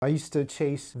I used to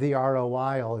chase the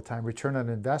ROI all the time, return on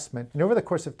investment. And over the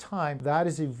course of time, that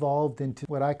has evolved into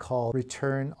what I call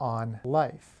return on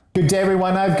life. Good day,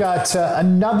 everyone. I've got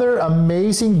another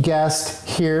amazing guest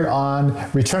here on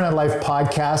Return on Life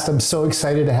podcast. I'm so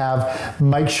excited to have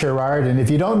Mike Sherrard. And if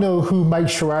you don't know who Mike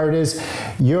Sherrard is,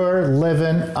 you're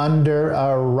living under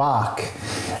a rock.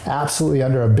 Absolutely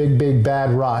under a big, big,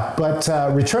 bad rock. But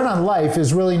return on life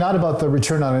is really not about the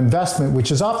return on investment,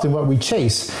 which is often what we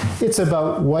chase. It's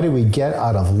about what do we get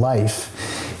out of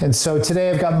life. And so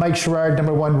today I've got Mike Sherrard,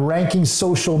 #1 ranking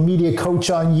social media coach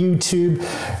on YouTube.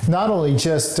 Not only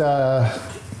just,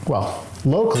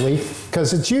 locally,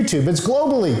 because it's YouTube, it's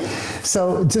globally.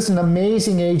 So just an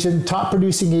amazing agent, top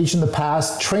producing agent in the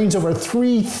past, trains over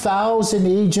 3,000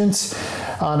 agents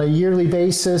on a yearly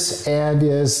basis, and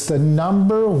is the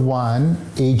 #1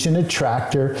 agent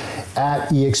attractor at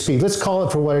eXp. Let's call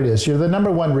it for what it is. You're the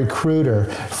 #1 recruiter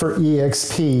for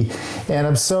eXp. And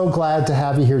I'm so glad to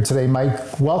have you here today,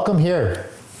 Mike. Welcome here.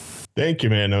 Thank you,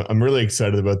 man. I'm really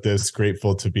excited about this.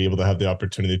 Grateful to be able to have the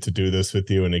opportunity to do this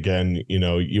with you. And again,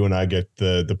 you and I get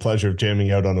the pleasure of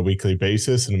jamming out on a weekly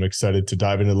basis, and I'm excited to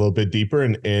dive in a little bit deeper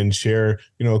and share,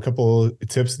 a couple of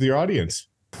tips with your audience.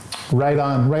 Right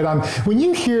on, right on. When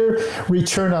you hear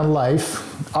return on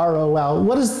life, ROL,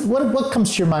 what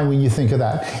comes to your mind when you think of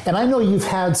that? And I know you've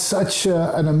had such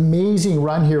an amazing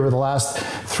run here over the last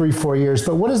 3-4 years,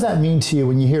 but what does that mean to you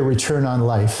when you hear return on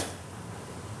life?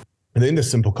 I think the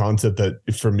simple concept that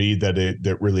for me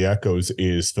that really echoes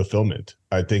is fulfillment.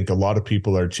 I think a lot of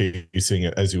people are chasing,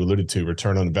 as you alluded to,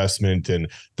 return on investment, and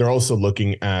they're also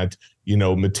looking at,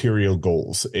 material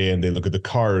goals, and they look at the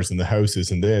cars and the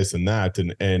houses and this and that,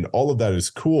 and all of that is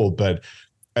cool. But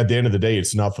at the end of the day,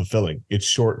 it's not fulfilling. It's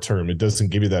short term. It doesn't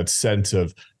give you that sense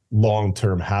of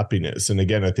long-term happiness. And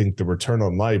again, I think the return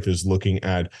on life is looking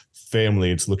at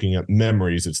family, it's looking at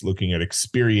memories, it's looking at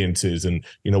experiences, and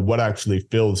what actually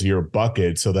fills your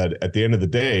bucket, so that at the end of the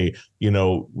day,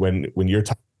 when your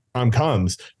time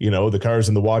comes, the cars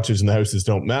and the watches and the houses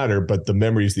don't matter, but the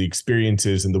memories, the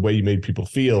experiences, and the way you made people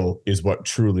feel is what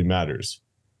truly matters.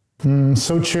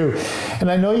 So true.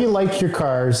 And I know you like your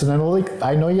cars, and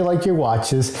I know you like your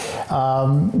watches.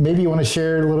 Maybe you want to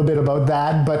share a little bit about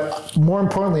that, but more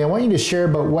importantly, I want you to share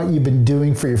about what you've been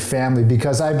doing for your family,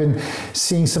 because I've been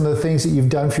seeing some of the things that you've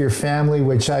done for your family,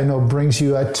 which I know brings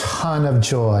you a ton of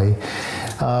joy.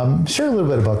 Share a little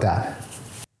bit about that.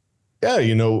 Yeah,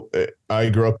 I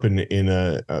grew up in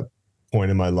a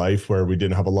point in my life where we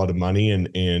didn't have a lot of money,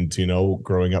 and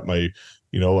growing up, I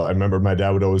remember my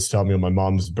dad would always tell me on my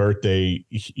mom's birthday,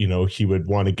 he would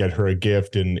want to get her a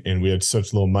gift, and we had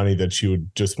such little money that she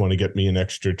would just want to get me an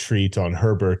extra treat on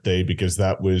her birthday, because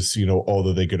that was, all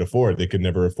that they could afford. They could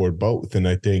never afford both. And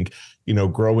I think,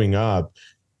 growing up,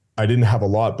 I didn't have a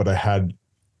lot, but I had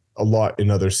a lot in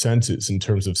other senses in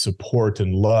terms of support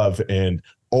and love and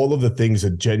all of the things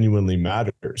that genuinely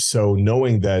matter. So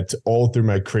knowing that all through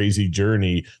my crazy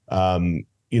journey,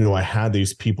 I had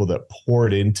these people that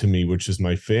poured into me, which is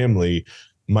my family.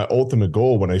 My ultimate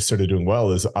goal when I started doing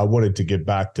well is I wanted to give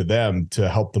back to them to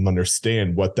help them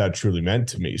understand what that truly meant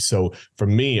to me. So for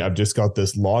me, I've just got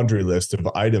this laundry list of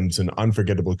items and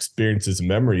unforgettable experiences and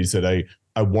memories that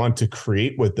I want to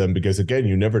create with them, because again,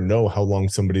 you never know how long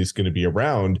somebody's going to be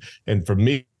around. And for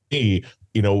me,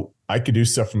 I could do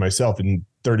stuff for myself in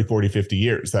 30, 40, 50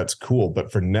 years. That's cool.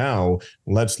 But for now,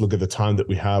 let's look at the time that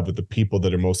we have with the people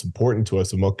that are most important to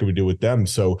us and what can we do with them.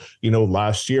 So,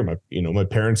 last year, my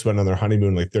parents went on their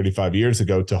honeymoon like 35 years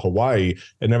ago to Hawaii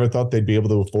and never thought they'd be able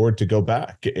to afford to go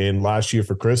back. And last year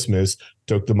for Christmas,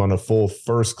 took them on a full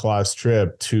first-class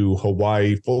trip to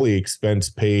Hawaii, fully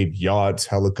expense-paid, yachts,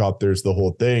 helicopters, the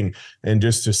whole thing. And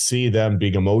just to see them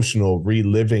being emotional,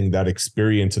 reliving that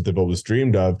experience that they've always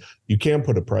dreamed of, you can't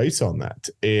put a price on that.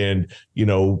 And,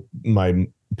 my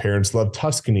parents love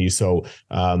Tuscany. So,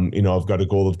 I've got a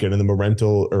goal of getting them a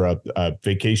rental or a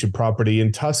vacation property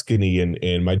in Tuscany,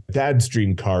 and my dad's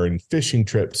dream car and fishing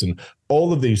trips and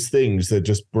all of these things that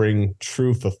just bring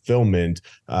true fulfillment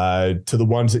to the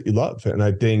ones that you love. And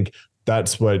I think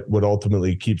that's what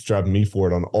ultimately keeps driving me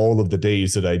forward on all of the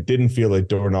days that I didn't feel like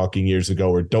door knocking years ago,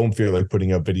 or don't feel like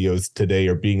putting up videos today,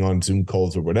 or being on Zoom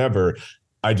calls or whatever.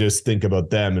 I just think about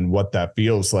them and what that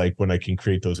feels like when I can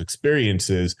create those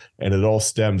experiences. And it all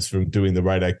stems from doing the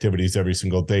right activities every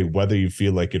single day, whether you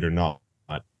feel like it or not.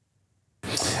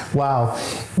 Wow.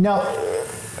 Now,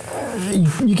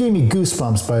 you gave me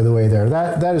goosebumps, by the way, there.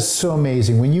 That is so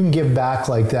amazing when you can give back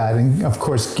like that. And of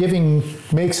course, giving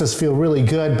makes us feel really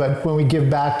good, but when we give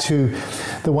back to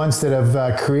the ones that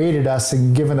have created us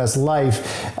and given us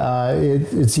life,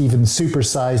 it's even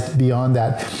supersized beyond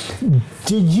that.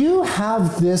 Did you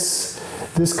have this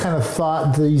this kind of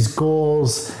thought, these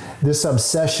goals, this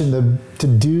obsession to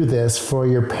do this for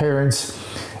your parents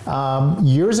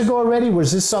years ago already?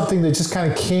 Was this something that just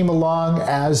kind of came along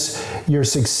as your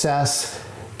success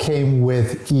came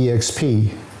with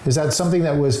eXp? Is that something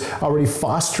that was already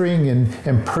fostering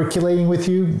and percolating with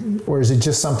you? Or is it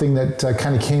just something that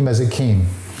kind of came as it came?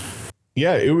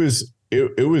 Yeah, it was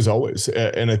always,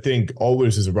 and I think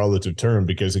always is a relative term,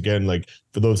 because again, like,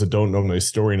 for those that don't know my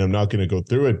story, and I'm not going to go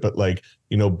through it, but like,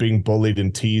 being bullied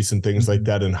and teased and things like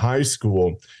that in high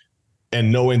school,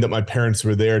 and knowing that my parents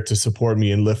were there to support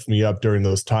me and lift me up during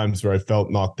those times where I felt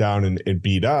knocked down and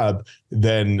beat up,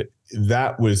 then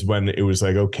that was when it was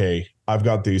like, okay, I've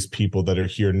got these people that are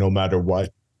here no matter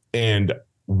what. And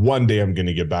one day I'm going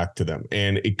to get back to them.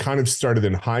 And it kind of started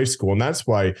in high school. And that's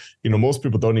why, most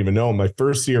people don't even know, my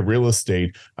first year of real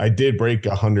estate, I did break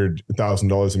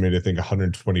 $100,000. I made, I think,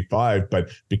 125, but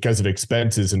because of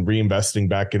expenses and reinvesting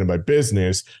back into my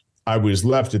business, I was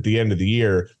left at the end of the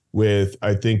year with,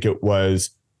 I think it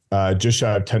was just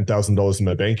shy of $10,000 in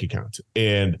my bank account.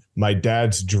 And my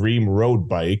dad's dream road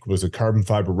bike was a carbon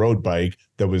fiber road bike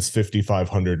that was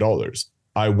 $5,500.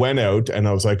 I went out and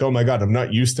I was like, oh my God, I'm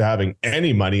not used to having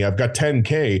any money. I've got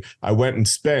 10K. I went and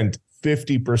spent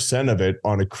 50% of it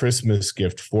on a Christmas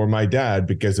gift for my dad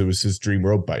because it was his dream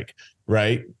road bike.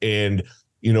 Right. And,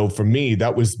 for me,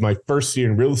 that was my first year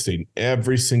in real estate.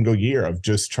 Every single year, I've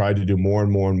just tried to do more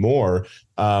and more and more.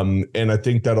 And I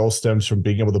think that all stems from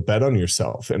being able to bet on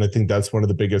yourself. And I think that's one of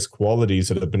the biggest qualities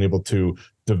that I've been able to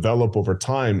develop over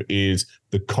time is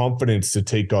the confidence to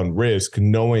take on risk,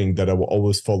 knowing that I will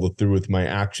always follow through with my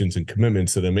actions and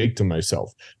commitments that I make to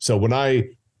myself. So when I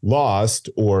lost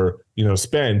or,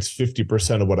 spent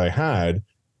 50% of what I had,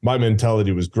 my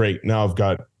mentality was great. Now I've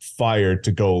got fire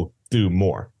to go do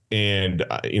more. And,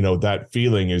 that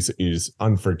feeling is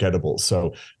unforgettable.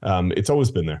 So it's always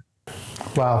been there.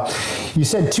 Wow. You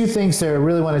said two things there I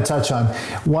really want to touch on.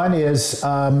 One is,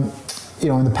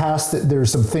 in the past,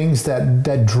 there's some things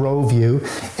that drove you,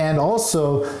 and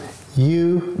also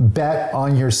you bet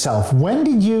on yourself. When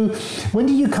did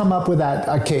you come up with that?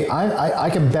 Okay, I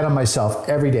can bet on myself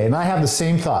every day, and I have the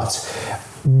same thoughts.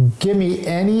 Give me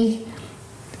any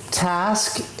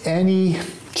task, any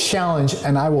challenge,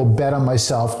 and I will bet on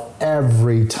myself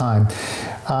every time.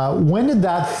 When did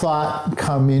that thought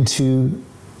come into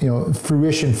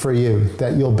fruition for you,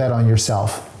 that you'll bet on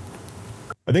yourself?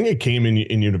 I think it came in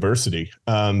university.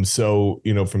 So,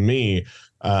 for me,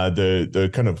 the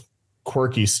kind of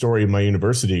quirky story of my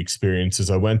university experience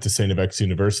is I went to St. FX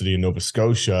University in Nova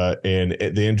Scotia, and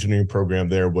the engineering program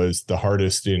there was the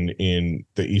hardest in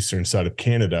the eastern side of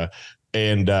Canada.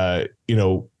 And,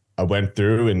 I went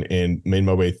through and made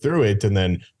my way through it. And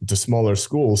then it's a smaller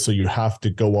school, so you have to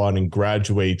go on and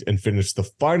graduate and finish the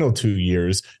final 2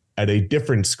 years at a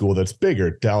different school that's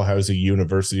bigger, Dalhousie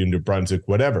University in New Brunswick,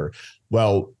 whatever.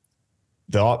 Well,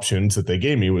 the options that they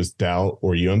gave me was Dal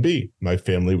or UNB. My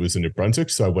family was in New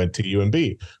Brunswick, so I went to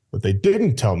UNB. What they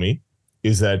didn't tell me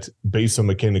is that based on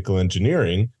mechanical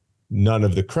engineering, none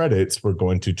of the credits were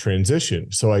going to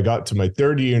transition. So I got to my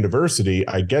third year university,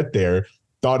 I get there,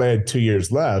 thought I had 2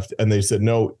 years left, and they said,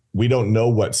 no, we don't know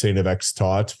what St. FX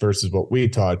taught versus what we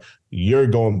taught. You're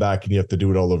going back and you have to do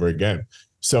it all over again.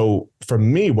 So for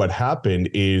me, what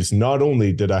happened is not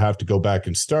only did I have to go back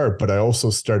and start, but I also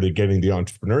started getting the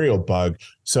entrepreneurial bug.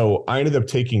 So I ended up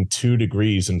taking 2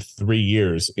 degrees in 3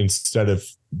 years instead of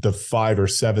the 5 or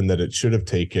 7 that it should have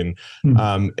taken.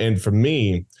 And for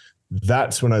me,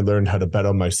 that's when I learned how to bet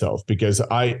on myself, because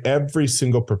every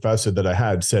single professor that I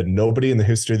had said, nobody in the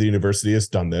history of the university has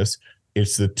done this.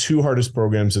 It's the 2 hardest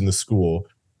programs in the school.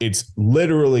 It's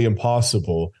literally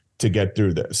impossible to get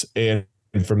through this. And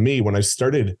for me, when I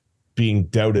started being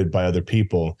doubted by other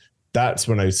people, that's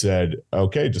when I said,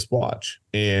 okay, just watch.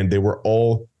 And they were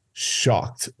all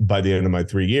shocked by the end of my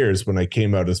 3 years when I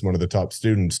came out as one of the top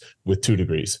students with 2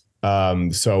 degrees.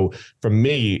 So for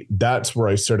me, that's where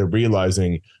I started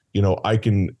realizing,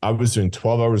 I was doing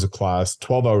 12 hours of class,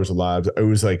 12 hours of labs. It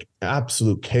was like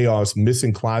absolute chaos,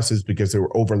 missing classes because they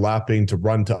were overlapping to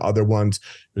run to other ones.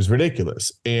 It was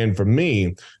ridiculous. And for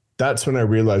me, that's when I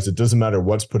realized it doesn't matter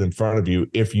what's put in front of you.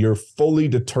 If you're fully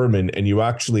determined and you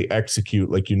actually execute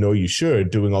like you should,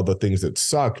 doing all the things that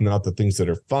suck, not the things that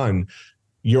are fun,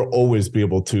 you'll always be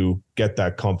able to get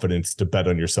that confidence to bet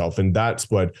on yourself. And that's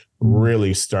what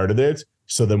really started it.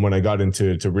 So then when I got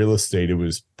into real estate, it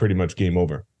was pretty much game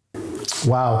over.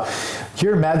 Wow.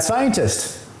 You're a mad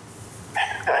scientist.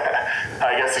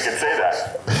 I guess you could say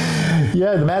that.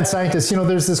 Yeah, the mad scientist.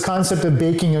 There's this concept of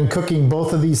baking and cooking.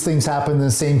 Both of these things happen in the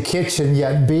same kitchen,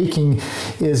 yet baking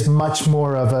is much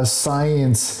more of a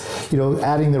science,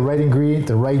 adding the right ingredient,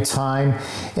 the right time.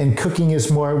 And cooking is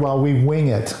more, well, we wing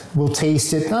it. We'll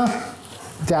taste it.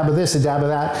 Dab of this, a dab of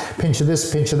that, pinch of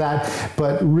this, pinch of that.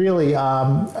 But really,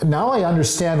 now I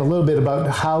understand a little bit about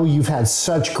how you've had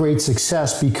such great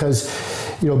success because,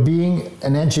 being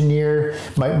an engineer,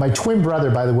 my twin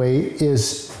brother, by the way,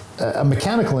 is a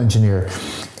mechanical engineer.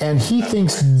 And he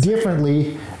thinks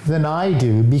differently than I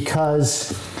do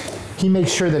because he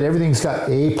makes sure that everything's got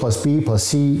A plus B plus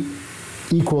C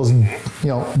equals,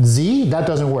 Z. That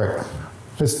doesn't work.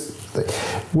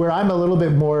 Where I'm a little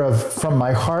bit more of from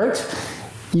my heart,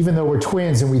 even though we're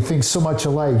twins and we think so much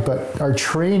alike, but our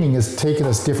training has taken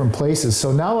us different places.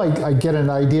 So now I get an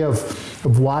idea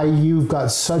of why you've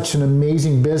got such an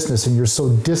amazing business and you're so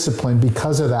disciplined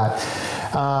because of that.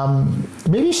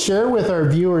 Maybe share with our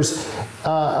viewers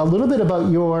a little bit about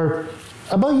your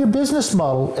business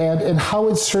model and how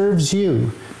it serves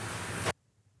you.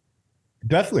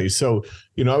 Definitely. So,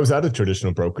 I was at a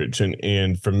traditional brokerage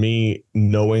and for me,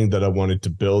 knowing that I wanted to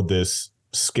build this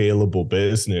scalable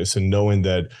business and knowing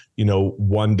that,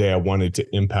 one day I wanted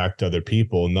to impact other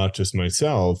people, not just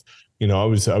myself, I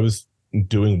was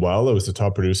doing well. I was the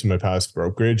top producer in my past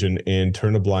brokerage and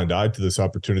turned a blind eye to this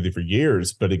opportunity for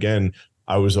years. But again,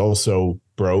 I was also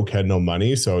broke, had no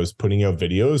money. So I was putting out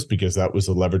videos because that was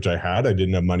the leverage I had. I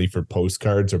didn't have money for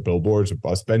postcards or billboards or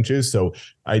bus benches. So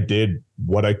I did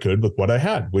what I could with what I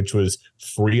had, which was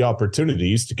free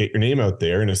opportunities to get your name out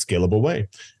there in a scalable way.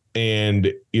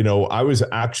 And, I was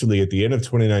actually at the end of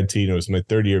 2019, it was my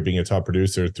third year being a top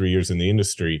producer, 3 years in the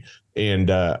industry. And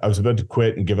I was about to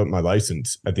quit and give up my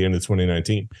license at the end of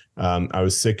 2019. I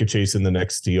was sick of chasing the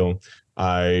next deal.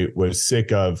 I was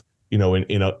sick of,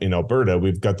 in Alberta,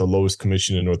 we've got the lowest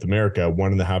commission in North America,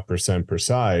 1.5% per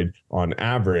side on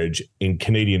average in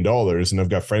Canadian dollars. And I've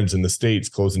got friends in the States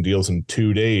closing deals in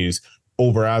 2 days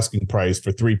over asking price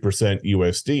for 3%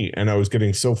 USD. And I was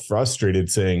getting so frustrated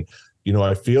saying,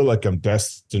 I feel like I'm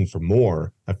destined for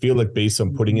more. I feel like based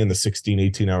on putting in the 16,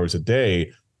 18 hours a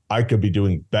day, I could be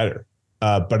doing better.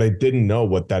 But I didn't know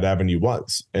what that avenue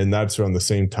was. And that's around the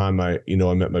same time I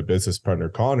met my business partner,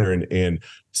 Connor, and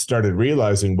started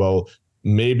realizing, well,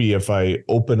 maybe if I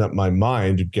open up my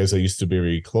mind, because I used to be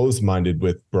very closed-minded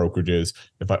with brokerages,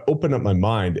 if I open up my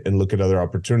mind and look at other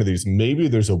opportunities, maybe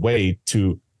there's a way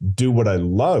to do what I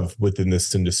love within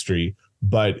this industry,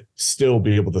 but still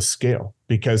be able to scale,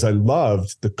 because I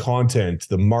loved the content,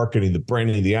 the marketing, the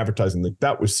branding, the advertising. Like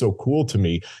that was so cool to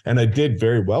me. And I did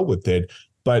very well with it,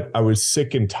 but I was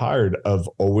sick and tired of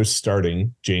always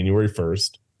starting January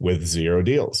 1st with 0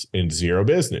 deals and 0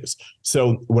 business.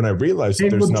 So when I realized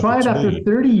that there's an opportunity,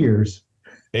 after 30 years.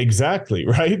 Exactly.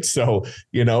 Right. So,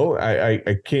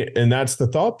 I can't, and that's the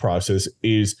thought process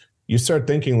is you start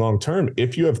thinking long-term.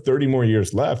 If you have 30 more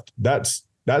years left, that's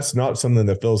not something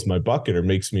that fills my bucket or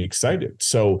makes me excited.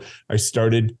 So I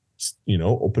started,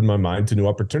 open my mind to new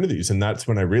opportunities. And that's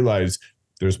when I realized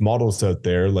there's models out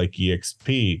there like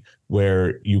eXp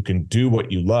where you can do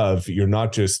what you love. You're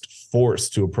not just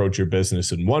forced to approach your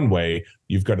business in one way.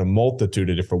 You've got a multitude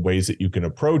of different ways that you can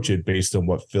approach it based on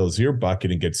what fills your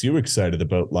bucket and gets you excited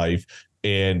about life.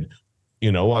 And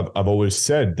I've always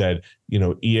said that,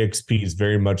 eXp is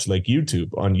very much like YouTube.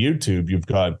 On YouTube, you've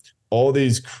got all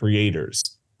these creators,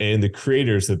 and the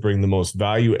creators that bring the most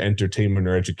value, entertainment,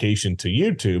 or education to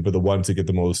YouTube are the ones that get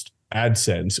the most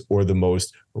AdSense or the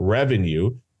most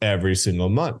revenue every single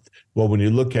month. Well, when you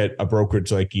look at a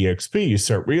brokerage like eXp, you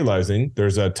start realizing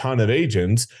there's a ton of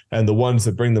agents, and the ones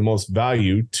that bring the most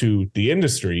value to the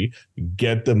industry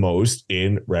get the most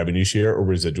in revenue share or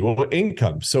residual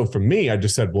income. So for me, I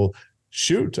just said, well,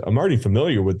 shoot, I'm already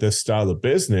familiar with this style of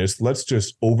business. Let's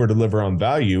just over deliver on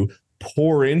value,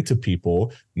 pour into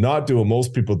people, not do what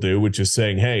most people do, which is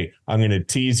saying, hey, I'm going to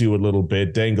tease you a little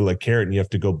bit, dangle a carrot, and you have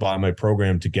to go buy my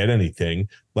program to get anything.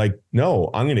 Like, no,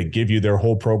 I'm going to give you their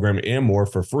whole program and more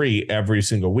for free every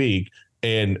single week.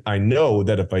 And I know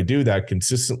that if I do that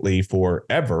consistently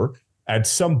forever, at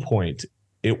some point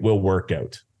it will work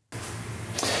out.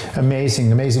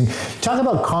 Amazing. Talk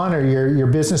about Connor, your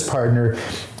business partner.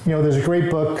 There's a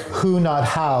great book, Who Not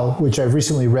How, which I've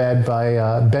recently read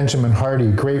by Benjamin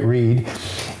Hardy, great read.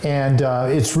 And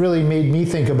it's really made me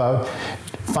think about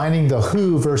finding the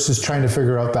who versus trying to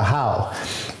figure out the how.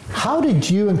 How did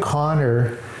you and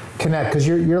Connor connect? Because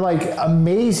you're like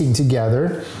amazing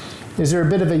together. Is there a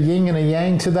bit of a yin and a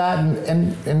yang to that?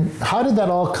 And how did that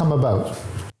all come about?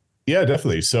 Yeah,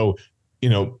 definitely. So,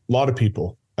 a lot of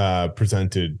people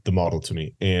presented the model to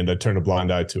me and I turned a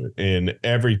blind eye to it. And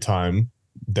every time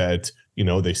that,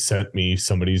 they sent me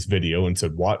somebody's video and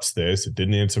said, watch this. It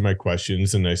didn't answer my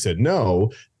questions. And I said,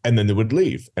 no. And then they would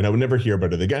leave and I would never hear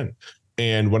about it again.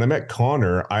 And when I met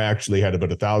Connor, I actually had about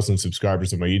 1,000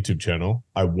 subscribers on my YouTube channel.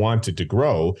 I wanted to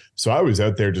grow. So I was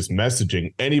out there just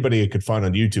messaging anybody I could find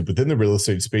on YouTube within the real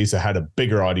estate space. I had a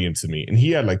bigger audience than me. And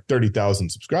he had like 30,000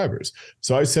 subscribers.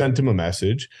 So I sent him a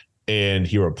message and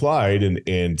he replied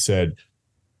and said,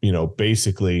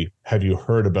 basically, have you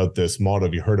heard about this model?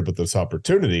 Have you heard about this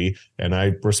opportunity? And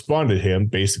I responded to him,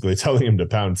 basically telling him to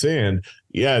pound sand.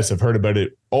 Yes, I've heard about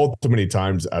it all too many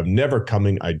times. I'm never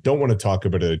coming. I don't want to talk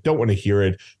about it. I don't want to hear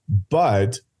it,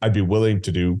 but I'd be willing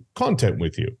to do content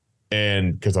with you.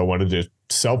 And because I wanted to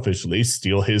selfishly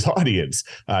steal his audience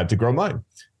to grow mine.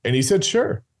 And he said,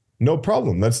 sure, no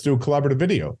problem. Let's do a collaborative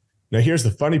video. Now, here's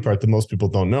the funny part that most people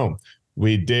don't know.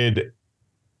 We did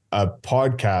a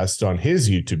podcast on his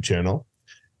YouTube channel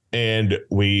and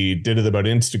we did it about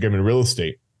Instagram and real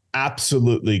estate.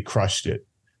 Absolutely crushed it.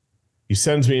 He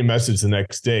sends me a message the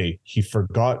next day. He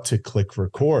forgot to click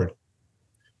record.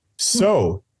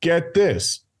 So get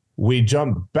this, we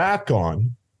jump back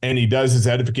on and he does his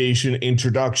edification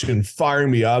introduction,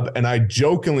 firing me up. And I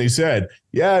jokingly said,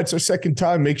 yeah, it's our second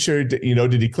time. Make sure, did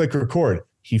he click record?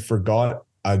 He forgot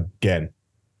again.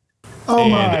 Oh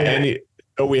my.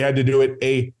 So we had to do it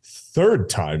a third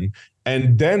time.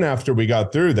 And then after we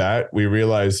got through that, we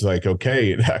realized like,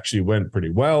 okay, it actually went pretty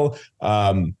well.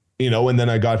 And then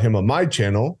I got him on my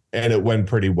channel and it went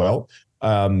pretty well.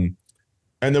 And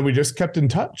then we just kept in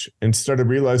touch and started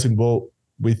realizing, well,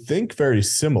 we think very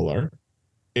similar.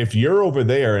 If you're over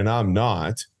there and I'm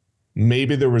not,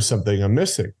 maybe there was something I'm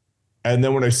missing. And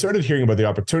then when I started hearing about the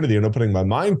opportunity and opening my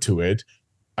mind to it,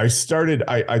 I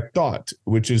thought,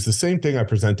 which is the same thing I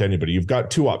present to anybody. You've got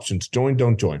two options, join,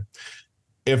 don't join.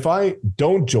 If I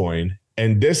don't join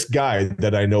and this guy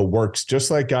that I know works just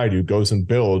like I do, goes and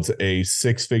builds a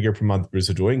 6-figure per month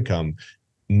residual income,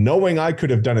 knowing I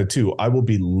could have done it too, I will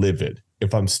be livid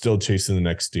if I'm still chasing the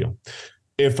next deal.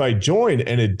 If I join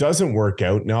and it doesn't work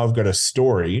out, now I've got a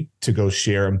story to go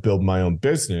share and build my own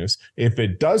business. If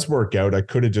it does work out, I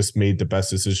could have just made the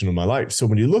best decision of my life. So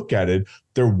when you look at it,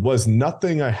 there was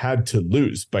nothing I had to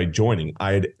lose by joining.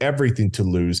 I had everything to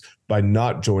lose by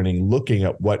not joining, looking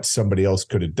at what somebody else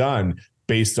could have done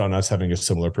based on us having a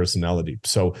similar personality.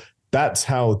 So that's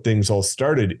how things all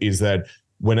started, is that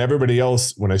when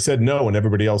I said no and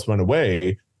everybody else went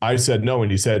away, I said no. And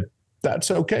he said,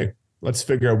 that's okay. Let's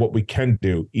figure out what we can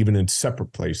do, even in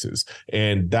separate places.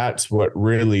 And that's what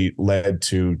really led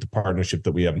to the partnership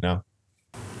that we have now.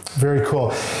 Very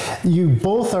cool. You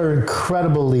both are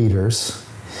incredible leaders.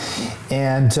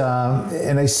 And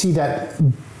I see that.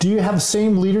 Do you have the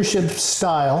same leadership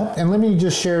style? And let me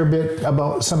just share a bit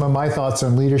about some of my thoughts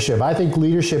on leadership. I think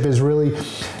leadership is really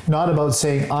not about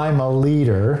saying I'm a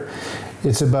leader.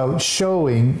 It's about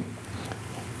showing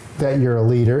that you're a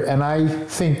leader. And I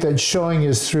think that showing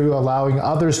is through allowing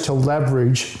others to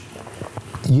leverage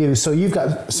you. So you've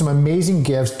got some amazing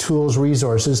gifts, tools,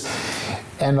 resources,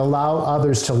 and allow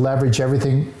others to leverage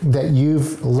everything that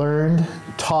you've learned,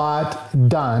 taught,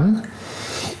 done.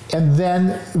 And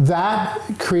then that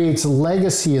creates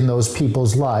legacy in those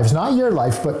people's lives, not your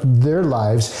life, but their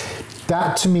lives.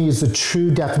 That to me is the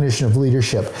true definition of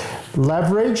leadership.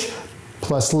 Leverage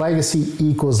plus legacy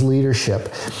equals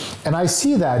leadership. And I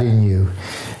see that in you.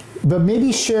 But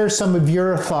maybe share some of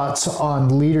your thoughts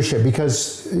on leadership,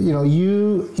 because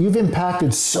you've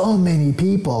impacted so many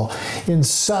people in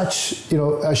such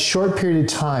a short period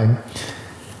of time.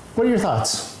 What are your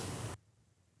thoughts?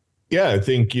 Yeah, I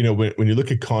think when you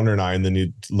look at Connor and I, and then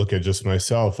you look at just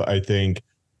myself, I think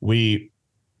we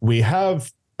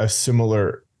have a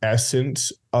similar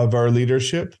essence of our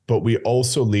leadership, but we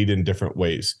also lead in different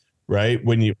ways. Right.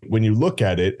 When you look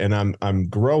at it, and I'm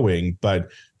growing, but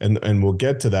and we'll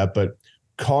get to that, but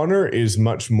Connor is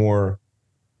much more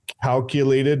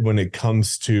calculated when it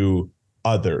comes to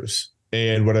others.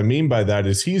 And what I mean by that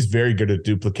is he's very good at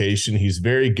duplication. He's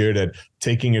very good at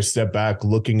taking a step back,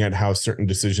 looking at how certain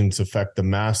decisions affect the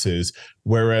masses.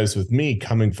 Whereas with me,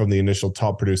 coming from the initial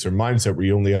top producer mindset where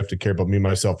you only have to care about me,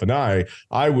 myself, and I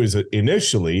was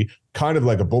initially kind of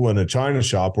like a bull in a china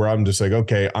shop, where I'm just like,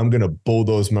 okay, I'm going to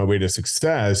bulldoze my way to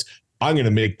success. I'm going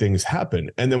to make things happen.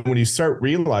 And then when you start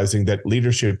realizing that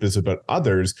leadership is about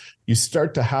others, you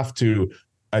start to have to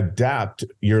adapt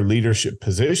your leadership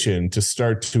position to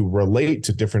start to relate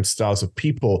to different styles of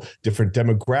people, different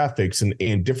demographics,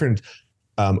 and different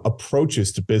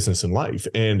approaches to business and life.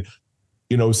 And,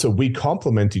 so we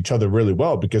complement each other really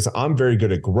well, because I'm very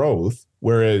good at growth,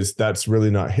 whereas that's really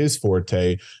not his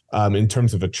forte in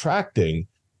terms of attracting,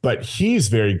 but he's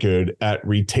very good at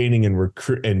retaining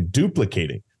and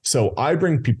duplicating. So I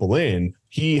bring people in,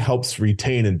 he helps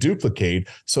retain and duplicate.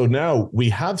 So now we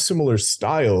have similar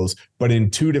styles, but in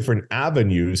two different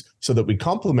avenues so that we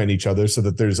complement each other, so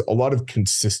that there's a lot of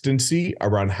consistency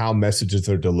around how messages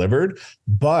are delivered,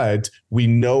 but we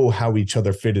know how each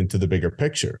other fit into the bigger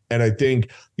picture. And I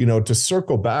think, to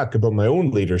circle back about my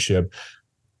own leadership,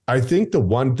 I think the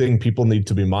one thing people need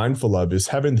to be mindful of is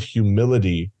having the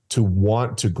humility to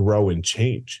want to grow and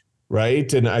change,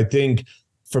 right? And I think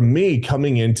for me,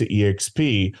 coming into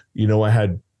eXp, I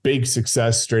had big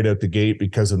success straight out the gate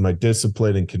because of my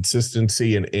discipline and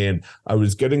consistency. And I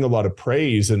was getting a lot of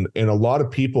praise. And a lot of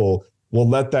people will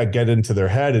let that get into their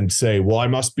head and say, well, I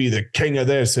must be the king of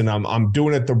this and I'm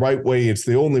doing it the right way. It's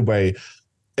the only way.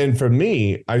 And for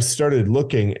me, I started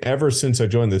looking ever since I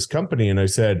joined this company, and I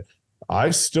said,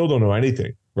 I still don't know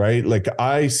anything, right? Like,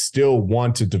 I still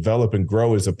want to develop and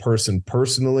grow as a person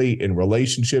personally, in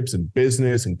relationships and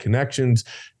business and connections.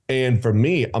 And for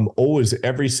me, I'm always,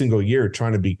 every single year,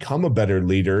 trying to become a better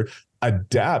leader,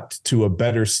 adapt to a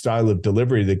better style of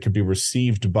delivery that could be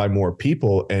received by more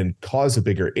people and cause a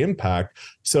bigger impact.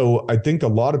 So I think a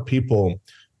lot of people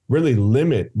really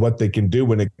limit what they can do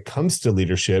when it comes to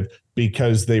leadership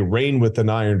because they reign with an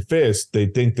iron fist. They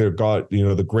think they've got,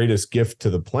 the greatest gift to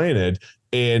the planet,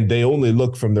 and they only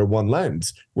look from their one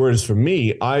lens. Whereas for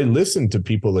me, I listen to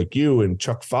people like you and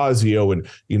Chuck Fazio and,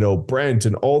 Brent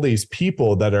and all these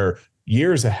people that are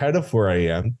years ahead of where I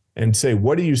am, and say,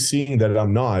 what are you seeing that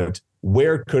I'm not?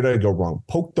 Where could I go wrong?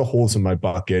 Poke the holes in my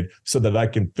bucket so that I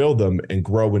can fill them and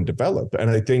grow and develop. And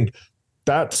I think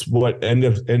that's what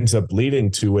ends up leading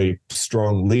to a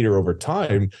strong leader over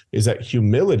time, is that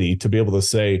humility to be able to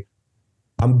say,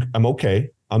 I'm okay.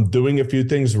 I'm doing a few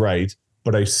things right,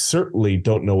 but I certainly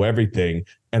don't know everything.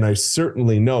 And I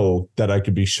certainly know that I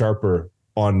could be sharper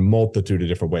on multitude of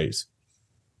different ways.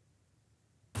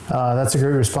 That's a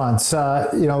great response.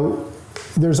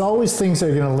 There's always things that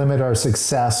are going to limit our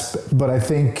success, but I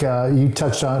think you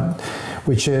touched on,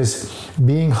 which is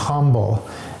being humble.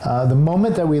 The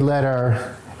moment that we let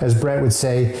as Brett would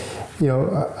say,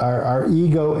 our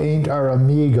ego ain't our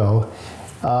amigo,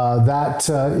 that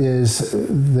is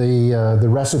the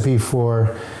recipe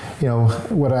for,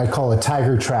 what I call a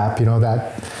tiger trap.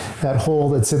 That hole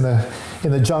that's in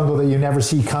the jungle that you never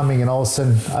see coming, and all of a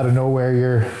sudden, out of nowhere,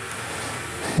 you're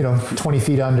 20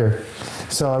 feet under.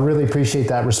 So I really appreciate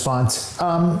that response.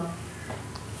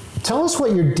 Tell us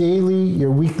what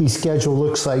your weekly schedule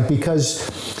looks like, because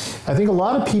I think a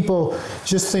lot of people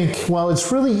just think, well,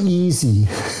 it's really easy.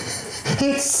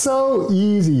 It's so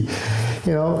easy.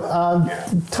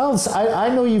 Tell us, I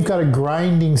know you've got a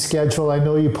grinding schedule. I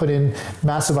know you put in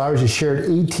massive hours. You shared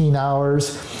 18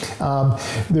 hours.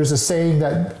 There's a saying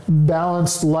that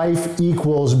balanced life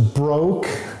equals broke,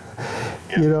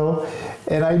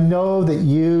 and I know that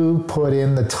you put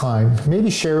in the time.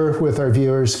 Maybe share with our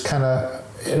viewers kind of,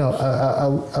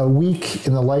 a week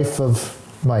in the life of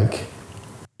Mike.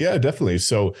 Yeah, definitely.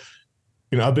 So,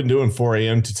 I've been doing 4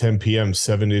 a.m. to 10 p.m.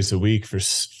 7 days a week for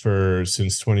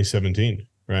since 2017,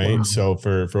 right? Wow. So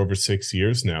for over 6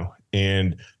 years now.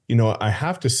 And, I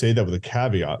have to say that with a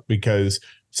caveat, because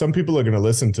some people are going to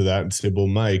listen to that and say, well,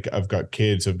 Mike, I've got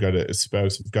kids, I've got a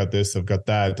spouse, I've got this, I've got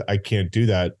that. I can't do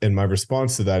that. And my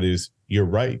response to that is, you're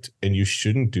right. And you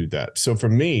shouldn't do that. So for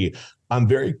me, I'm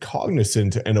very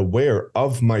cognizant and aware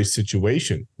of my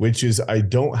situation, which is I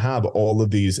don't have all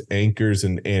of these anchors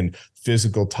and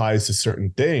physical ties to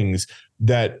certain things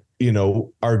that,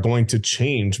 are going to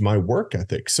change my work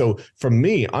ethic. So for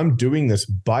me, I'm doing this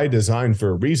by design for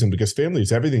a reason, because family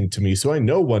is everything to me. So I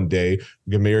know one day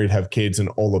get married, have kids and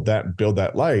all of that, and build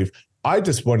that life. I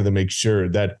just wanted to make sure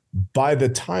that by the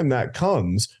time that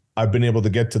comes, I've been able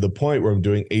to get to the point where I'm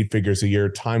doing 8 figures a year.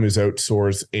 Time is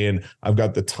outsourced, and I've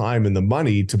got the time and the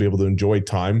money to be able to enjoy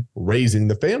time raising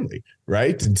the family,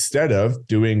 right? Instead of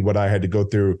doing what I had to go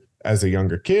through as a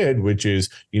younger kid, which is,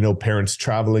 parents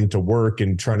traveling to work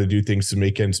and trying to do things to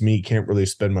make ends meet, can't really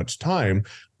spend much time.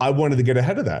 I wanted to get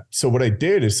ahead of that. So what I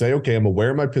did is say, okay, I'm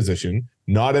aware of my position.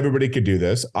 Not everybody could do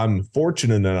this. I'm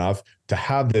fortunate enough to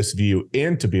have this view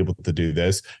and to be able to do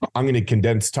this. I'm going to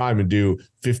condense time and do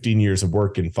 15 years of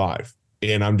work in 5.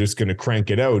 And I'm just going to crank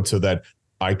it out so that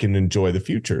I can enjoy the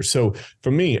future. So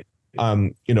for me,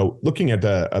 looking at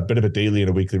a bit of a daily and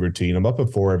a weekly routine, I'm up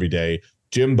at 4 every day,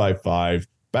 gym by 5,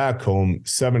 back home,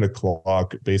 7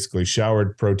 o'clock, basically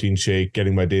showered, protein shake,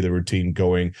 getting my daily routine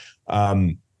going.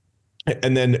 And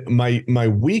then my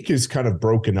week is kind of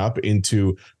broken up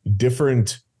into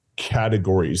different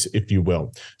categories, if you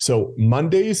will. So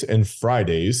Mondays and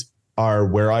Fridays are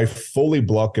where I fully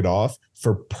block it off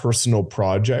for personal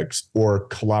projects or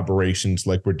collaborations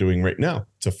like we're doing right now.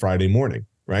 It's a Friday morning,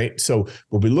 right? So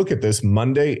when we look at this,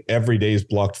 Monday, every day is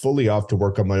blocked fully off to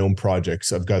work on my own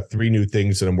projects. I've got 3 new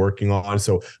things that I'm working on.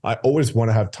 So I always want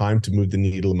to have time to move the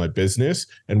needle in my business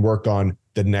and work on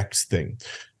the next thing.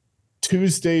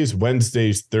 Tuesdays,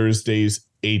 Wednesdays, Thursdays,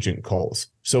 agent calls.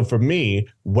 So for me,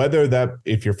 whether that,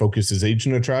 if your focus is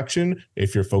agent attraction,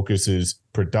 if your focus is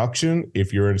production,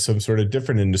 if you're in some sort of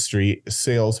different industry,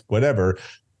 sales, whatever,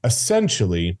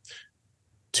 essentially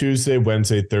Tuesday,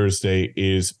 Wednesday, Thursday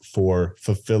is for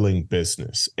fulfilling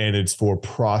business, and it's for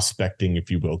prospecting, if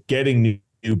you will, getting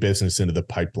new business into the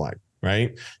pipeline,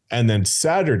 right? And then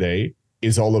Saturday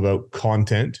is all about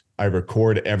content. I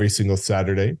record every single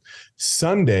Saturday.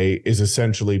 Sunday is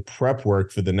essentially prep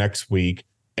work for the next week,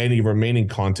 any remaining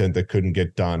content that couldn't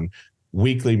get done,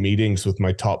 weekly meetings with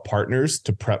my top partners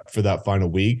to prep for that final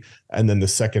week. And then the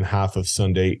second half of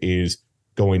Sunday is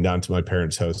going down to my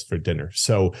parents' house for dinner.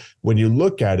 So when you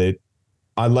look at it,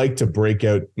 I like to break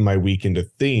out my week into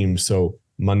themes. So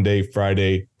Monday,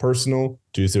 Friday, personal,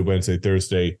 Tuesday, Wednesday,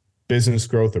 Thursday, business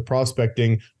growth or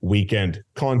prospecting, weekend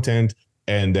content,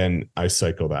 and then I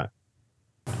cycle that.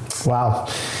 Wow.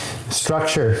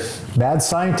 Structure, mad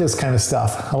scientist kind of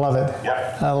stuff. I love it.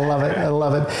 Yeah. I love it. I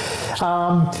love it.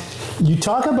 You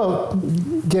talk about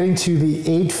getting to the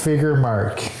 8-figure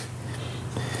mark.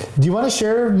 Do you want to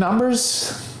share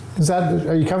numbers?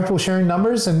 Are you comfortable sharing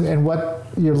numbers and what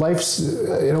your life's,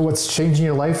 what's changing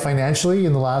your life financially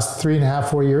in the last 3.5,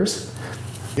 4 years?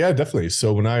 Yeah, definitely.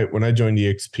 So when I joined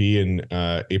eXp in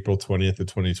April 20th of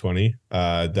 2020,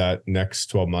 that next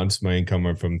 12 months, my income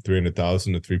went from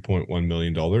 $300,000 to $3.1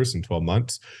 million in 12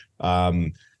 months.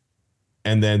 And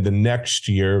then the next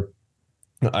year,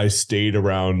 I stayed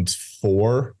around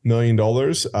 $4 million,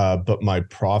 but my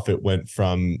profit went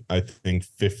from, I think,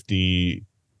 53%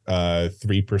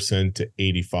 to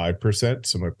 85%.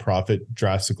 So my profit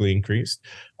drastically increased.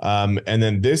 And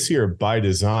then this year, by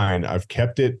design, I've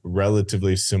kept it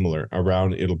relatively similar.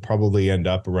 It'll probably end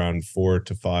up around $4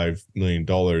 to $5 million,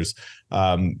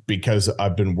 because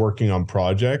I've been working on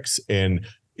projects. And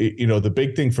the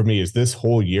big thing for me is this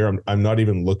whole year, I'm not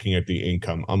even looking at the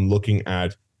income. I'm looking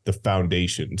at the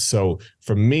foundation. So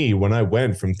for me, when I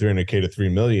went from 300K to 3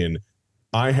 million,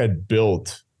 I had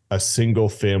built a single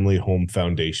family home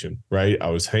foundation, right?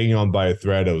 I was hanging on by a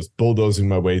thread. I was bulldozing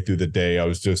my way through the day. I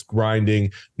was just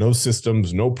grinding, no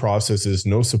systems, no processes,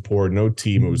 no support, no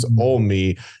team. It was all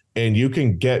me. And you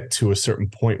can get to a certain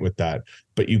point with that,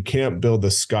 but you can't build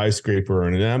a skyscraper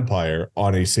and an empire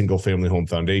on a single family home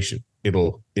foundation.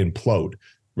 It'll implode,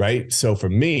 right? So for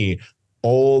me,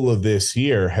 all of this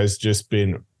year has just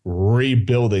been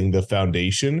rebuilding the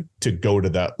foundation to go to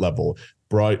that level.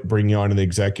 Bringing on an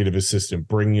executive assistant,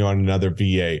 bringing on another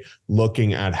VA,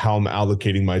 looking at how I'm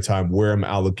allocating my time, where I'm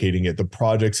allocating it, the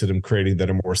projects that I'm creating that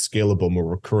are more scalable, more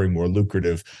recurring, more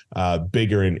lucrative,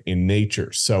 bigger in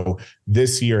nature. So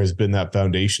this year has been that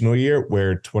foundational year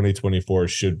where 2024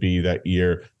 should be that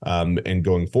year, and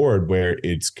going forward where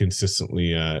it's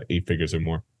consistently 8 figures or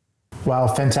more. Wow,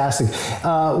 fantastic.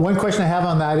 One question I have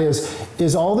on that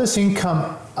is all this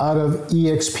income out of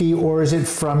eXp, or is it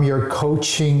from your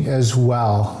coaching as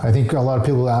well? I think a lot of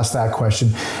people ask that question.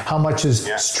 How much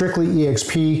is strictly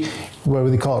eXp, what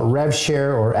would they call it, rev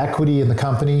share or equity in the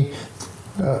company,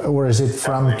 or is it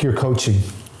from your coaching?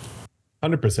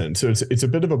 100%. So it's a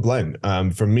bit of a blend.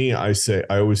 For me, I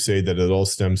always say that it all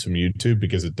stems from YouTube,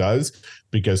 because it does.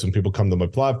 Because when people come to my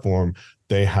platform,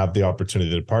 they have the opportunity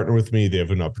to partner with me. They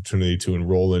have an opportunity to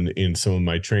enroll in some of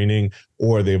my training,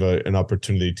 or they have an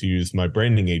opportunity to use my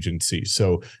branding agency.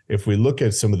 So if we look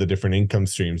at some of the different income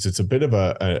streams, it's a bit of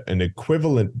an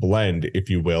equivalent blend, if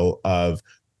you will, of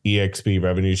eXp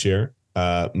revenue share,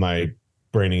 my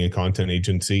branding and content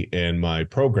agency, and my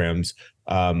programs.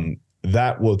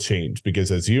 That will change because,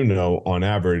 as you know, on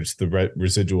average, the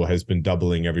residual has been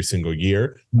doubling every single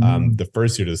year. The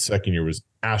first year to the second year was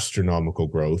astronomical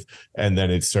growth, and then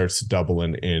it starts to double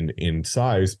in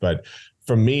size. But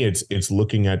for me, it's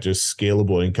looking at just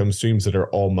scalable income streams that are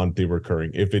all monthly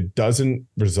recurring. If it doesn't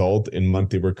result in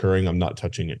monthly recurring, I'm not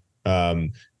touching it.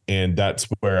 And that's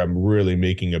where I'm really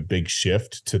making a big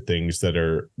shift to things that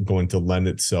are going to lend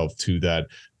itself to that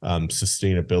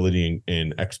sustainability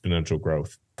and exponential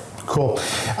growth. Cool.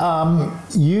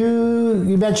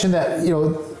 You mentioned that,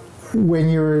 when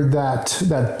you're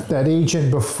that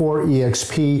agent before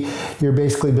eXp, you're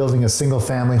basically building a single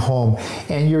family home,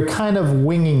 and you're kind of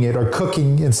winging it or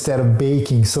cooking instead of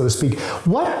baking, so to speak.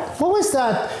 What was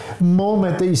that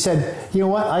moment that you said, you know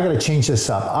what, I got to change this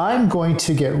up. I'm going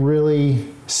to get really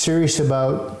serious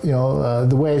about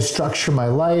the way I structure my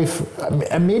life.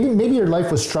 And maybe your life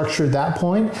was structured at that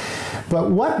point, but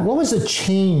what was the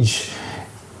change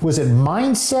Was it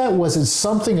mindset? Was it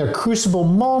something, a crucible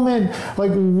moment?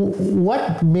 Like,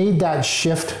 what made that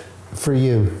shift for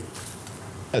you?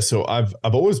 So I've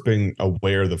always been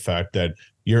aware of the fact that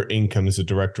your income is a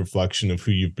direct reflection of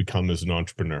who you've become as an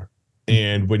entrepreneur.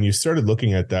 And when you started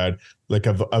looking at that, like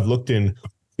I've looked in,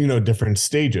 different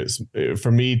stages.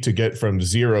 For me to get from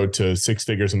 0 to 6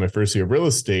 figures in my first year of real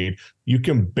estate, you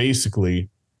can basically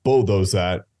bulldoze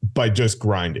that by just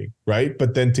grinding, right?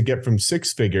 But then to get from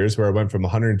 6 figures, where I went from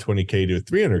 120K to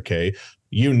 300K,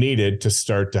 you needed to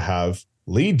start to have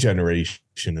lead generation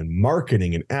and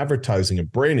marketing and advertising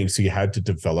and branding. So you had to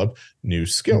develop new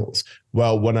skills.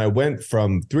 Well, when I went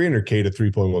from 300K to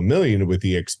 3.1 million with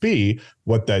eXp,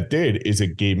 what that did is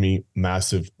it gave me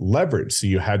massive leverage. So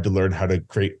you had to learn how to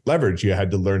create leverage. You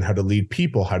had to learn how to lead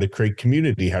people, how to create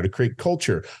community, how to create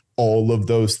culture, all of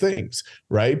those things,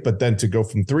 right? But then to go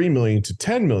from 3 million to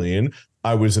 10 million,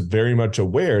 I was very much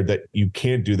aware that you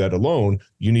can't do that alone.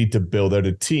 You need to build out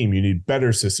a team. You need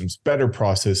better systems, better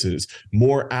processes,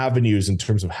 more avenues in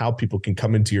terms of how people can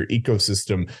come into your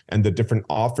ecosystem and the different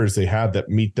offers they have that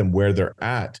meet them where they're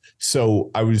at. So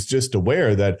I was just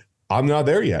aware that I'm not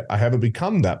there yet. I haven't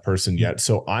become that person yet.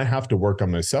 So I have to work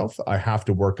on myself. I have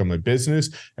to work on my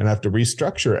business and I have to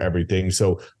restructure everything.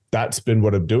 So that's been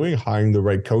what I'm doing, hiring the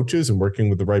right coaches and working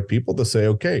with the right people to say,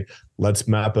 okay, let's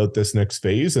map out this next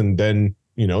phase. And then,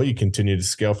 you continue to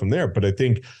scale from there. But I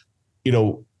think,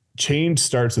 change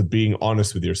starts with being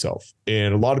honest with yourself.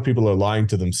 And a lot of people are lying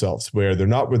to themselves where they're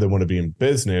not where they want to be in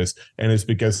business. And it's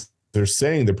because they're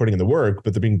saying they're putting in the work,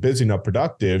 but they're being busy, not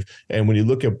productive. And when you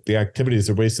look at the activities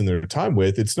they're wasting their time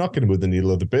with, it's not going to move the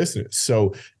needle of the business.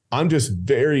 So I'm just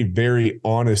very, very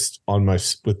honest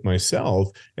with myself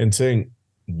and saying,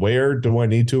 where do I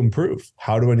need to improve?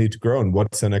 How do I need to grow? And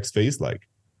what's the next phase like?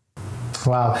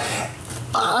 Wow.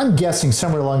 I'm guessing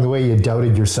somewhere along the way you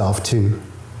doubted yourself too.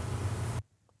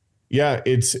 Yeah,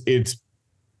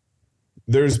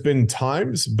 there's been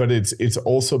times, but it's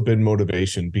also been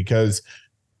motivation because.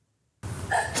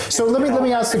 So let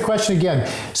me ask the question again.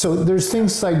 So there's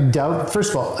things like doubt.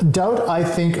 First of all, doubt, I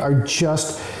think, are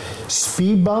just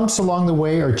speed bumps along the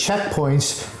way or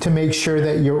checkpoints to make sure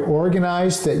that you're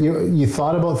organized, that you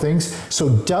thought about things. So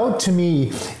doubt to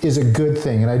me is a good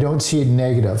thing, and I don't see it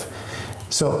negative.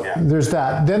 So there's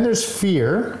that. Then there's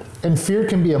fear, and fear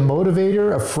can be a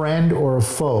motivator, a friend, or a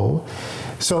foe.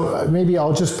 So maybe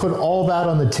I'll just put all that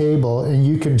on the table and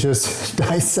you can just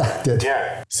dissect it.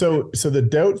 Yeah. So the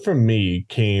doubt from me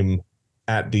came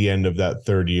at the end of that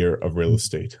third year of real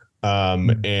estate.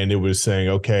 And it was saying,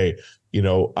 okay,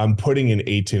 I'm putting in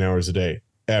 18 hours a day,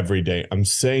 every day. I'm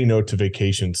saying no to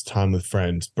vacations, time with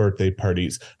friends, birthday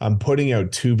parties. I'm putting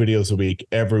out 2 videos a week,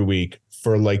 every week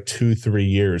for like 2-3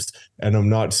 years. And I'm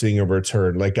not seeing a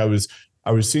return. Like I was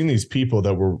seeing these people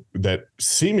that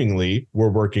seemingly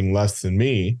were working less than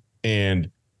me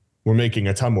and were making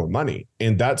a ton more money.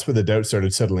 And that's where the doubt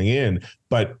started settling in.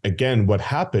 But again, what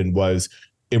happened was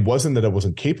it wasn't that I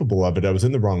wasn't capable of it. I was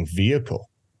in the wrong vehicle.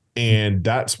 And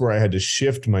that's where I had to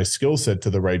shift my skill set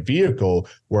to the right vehicle.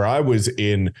 Where I was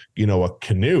in, a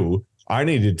canoe, I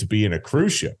needed to be in a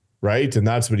cruise ship, right? And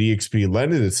that's what eXp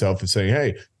lended itself to saying,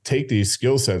 hey, take these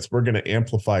skill sets. We're going to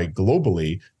amplify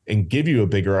globally and give you a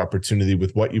bigger opportunity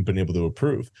with what you've been able to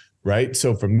approve, right?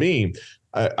 So for me,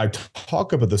 I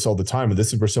talk about this all the time, and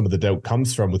this is where some of the doubt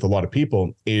comes from with a lot of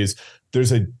people, is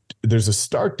there's a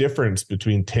stark difference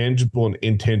between tangible and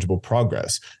intangible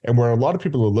progress. And where a lot of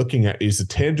people are looking at is the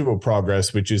tangible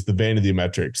progress, which is the vanity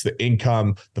metrics, the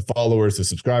income, the followers, the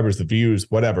subscribers, the views,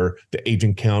 whatever, the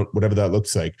agent count, whatever that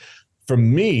looks like. For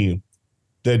me,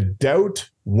 the doubt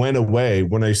went away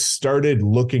when I started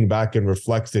looking back and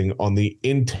reflecting on the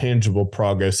intangible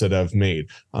progress that I've made.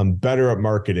 I'm better at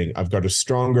marketing. I've got a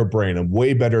stronger brain. I'm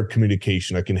way better at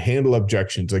communication. I can handle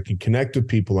objections. I can connect with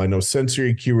people. I know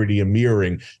sensory acuity and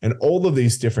mirroring and all of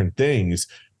these different things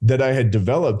that I had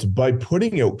developed by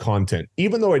putting out content.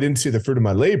 Even though I didn't see the fruit of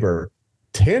my labor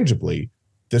tangibly,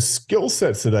 the skill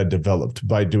sets that I developed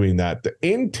by doing that, the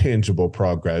intangible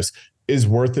progress, is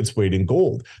worth its weight in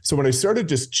gold. So when I started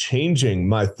just changing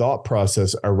my thought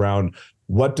process around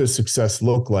what does success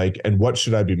look like and what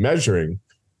should I be measuring,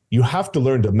 you have to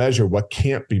learn to measure what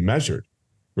can't be measured,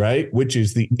 right? Which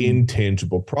is the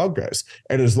intangible progress.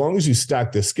 And as long as you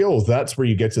stack the skills, that's where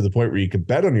you get to the point where you can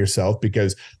bet on yourself,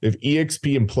 because if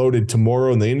eXp imploded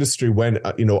tomorrow and the industry went,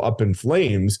 up in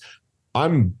flames,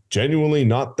 I'm genuinely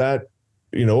not that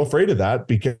afraid of that,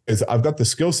 because I've got the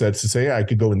skill sets to say, I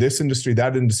could go in this industry,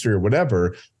 that industry, or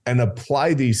whatever, and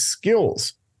apply these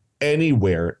skills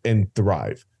anywhere and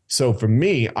thrive. So for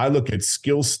me, I look at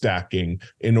skill stacking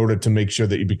in order to make sure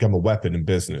that you become a weapon in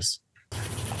business.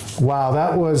 Wow,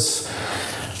 that was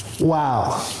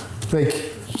Wow.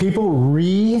 Like, people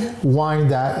rewind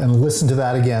that and listen to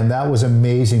that again. That was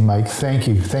amazing, Mike. Thank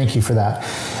you. Thank you for that.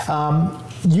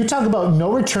 You talk about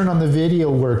no return on the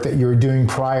video work that you were doing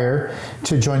prior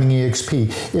to joining eXp.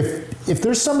 If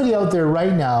there's somebody out there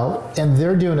right now and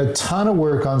they're doing a ton of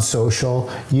work on social,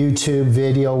 YouTube,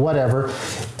 video, whatever,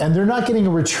 and they're not getting a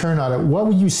return on it, what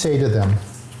would you say to them?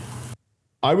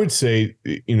 I would say,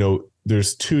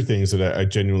 there's two things that I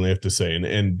genuinely have to say.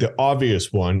 And the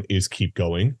obvious one is keep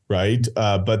going, right?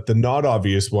 But the not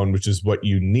obvious one, which is what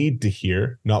you need to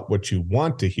hear, not what you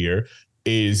want to hear,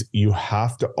 is you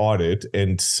have to audit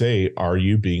and say, are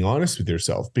you being honest with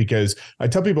yourself? Because I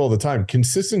tell people all the time,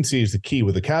 consistency is the key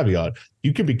with a caveat.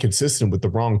 You can be consistent with the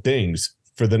wrong things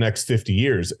for the next 50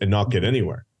 years and not get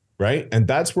anywhere. Right. And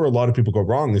that's where a lot of people go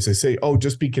wrong is they say, oh,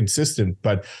 just be consistent.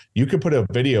 But you can put out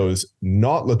videos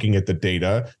not looking at the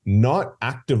data, not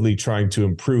actively trying to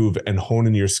improve and hone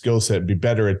in your skill set and be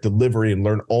better at delivery and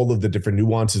learn all of the different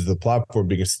nuances of the platform,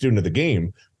 being a student of the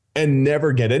game, and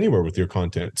never get anywhere with your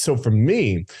content. So for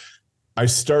me, I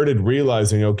started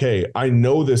realizing, okay, I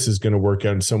know this is going to work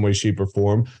out in some way, shape, or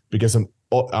form because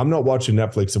I'm not watching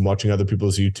Netflix. I'm watching other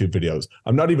people's YouTube videos.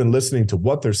 I'm not even listening to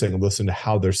what they're saying. I'm listening to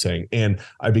how they're saying. And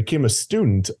I became a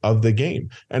student of the game.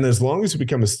 And as long as you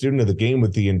become a student of the game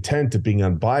with the intent of being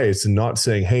unbiased and not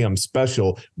saying, hey, I'm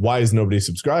special. Why is nobody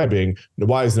subscribing?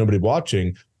 Why is nobody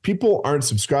watching? People aren't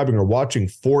subscribing or watching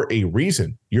for a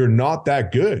reason. You're not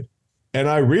that good. And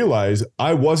I realized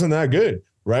I wasn't that good,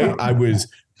 right? I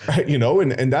was,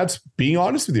 and that's being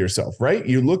honest with yourself, right?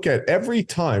 You look at every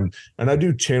time, and I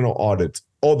do channel audits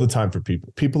all the time for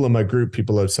people in my group,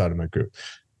 people outside of my group.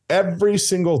 Every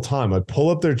single time I pull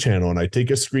up their channel and I take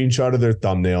a screenshot of their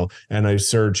thumbnail and I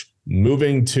search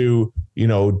moving to,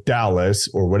 Dallas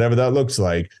or whatever that looks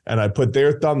like. And I put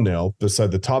their thumbnail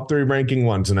beside the top 3 ranking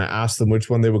ones. And I asked them which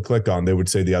one they would click on. They would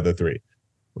say the other 3.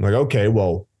 I'm like, okay,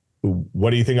 well, what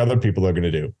do you think other people are going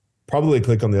to do? Probably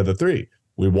click on the other 3.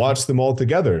 We watch them all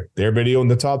together, their video in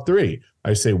the top 3.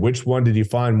 I say, which one did you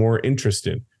find more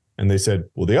interesting? And they said,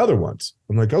 well, the other ones.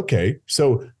 I'm like, okay,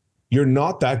 so you're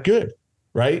not that good,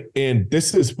 right? And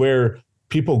this is where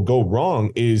people go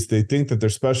wrong is they think that they're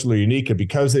special or unique. And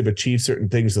because they've achieved certain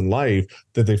things in life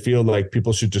that they feel like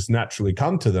people should just naturally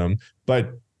come to them.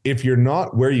 But if you're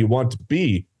not where you want to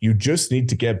be, you just need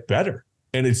to get better.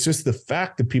 And it's just the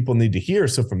fact that people need to hear.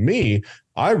 So for me,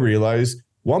 I realized,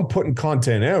 well, I'm putting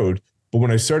content out, but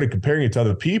when I started comparing it to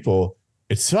other people,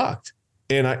 it sucked.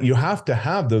 And you have to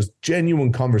have those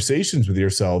genuine conversations with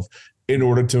yourself in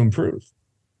order to improve.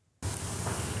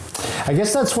 I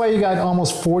guess that's why you got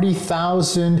almost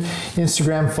 40,000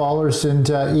 Instagram followers and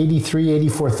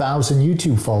 84,000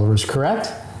 YouTube followers,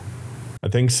 correct? I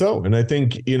think so. And I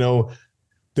think,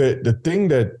 the thing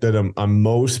that I'm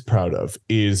most proud of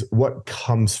is what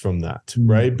comes from that,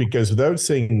 right? Because without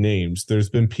saying names, there's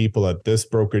been people at this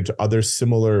brokerage, other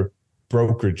similar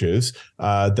brokerages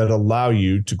that allow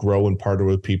you to grow and partner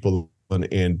with people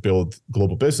and build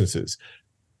global businesses.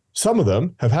 Some of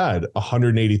them have had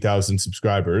 180,000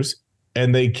 subscribers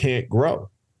and they can't grow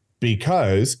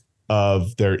because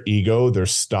of their ego, their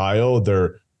style,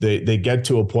 they get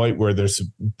to a point where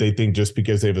they think just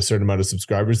because they have a certain amount of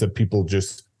subscribers that people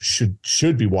just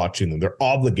should be watching them. They're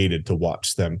obligated to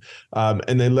watch them.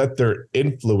 And they let their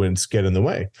influence get in the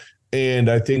way. And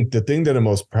I think the thing that I'm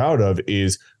most proud of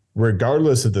is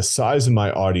regardless of the size of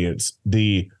my audience,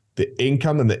 the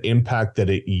income and the impact that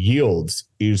it yields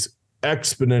is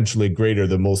exponentially greater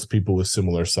than most people with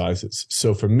similar sizes.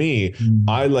 So for me,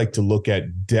 I like to look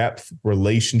at depth,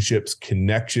 relationships,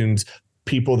 connections,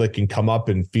 people that can come up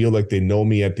and feel like they know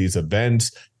me at these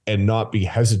events and not be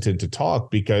hesitant to talk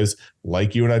because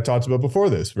like you and I talked about before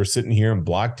this, we're sitting here in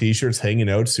black t-shirts, hanging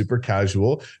out, super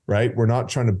casual, right? We're not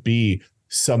trying to be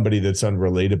somebody that's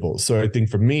unrelatable. So I think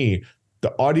for me,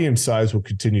 the audience size will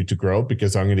continue to grow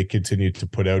because I'm going to continue to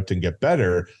put out and get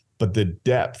better, but the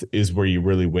depth is where you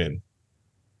really win.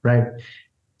 Right.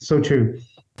 So true.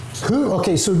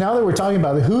 Okay, so now that we're talking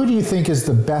about it, who do you think is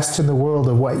the best in the world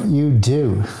of what you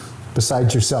do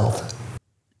besides yourself?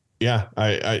 Yeah,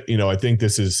 I think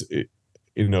this is,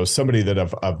 somebody that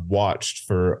I've watched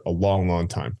for a long, long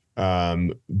time.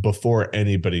 Before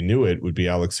anybody knew it would be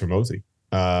Alex Hormozi.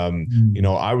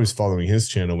 I was following his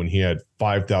channel when he had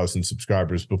 5,000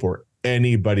 subscribers before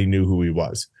anybody knew who he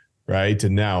was, right?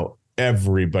 And now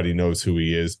everybody knows who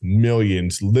he is,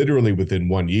 millions, literally within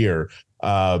 1 year,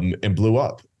 and blew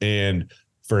up. And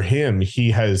for him, he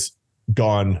has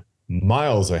gone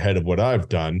miles ahead of what I've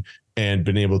done and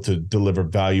been able to deliver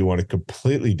value on a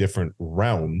completely different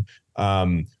realm.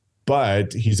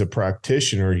 But he's a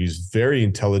practitioner. He's very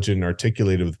intelligent and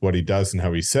articulated with what he does and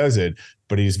how he says it.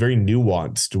 but he's very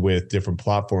nuanced with different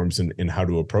platforms and how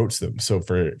to approach them. So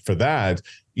for that,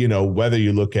 you know, whether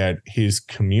you look at his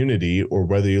community or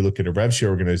whether you look at a rev share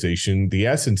organization, the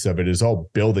essence of it is all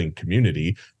building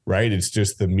community, right? It's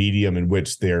just the medium in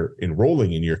which they're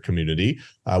enrolling in your community,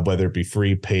 whether it be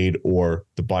free, paid, or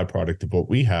the byproduct of what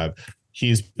we have.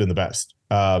 He's been the best.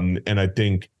 And I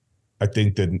think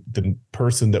that the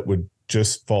person that would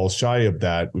just fall shy of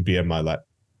that would be Ed Milet.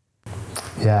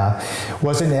 Yeah.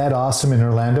 Wasn't Ed awesome in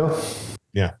Orlando?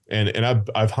 Yeah. And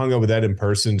I've hung out with Ed in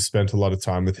person, spent a lot of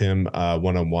time with him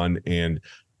one-on-one. And,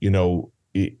 you know,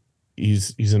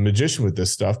 he's a magician with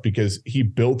this stuff because he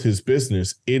built his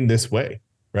business in this way,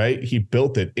 right? He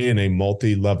built it in a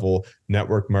multi-level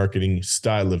network marketing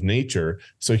style of nature.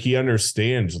 So he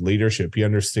understands leadership. He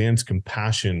understands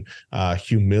compassion,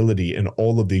 humility, and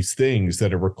all of these things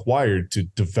that are required to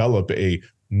develop a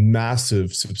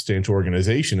massive, substantial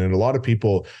organization. And a lot of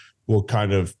people will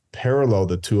kind of parallel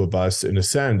the two of us in a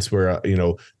sense where, you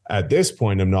know, at this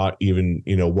point, I'm not even,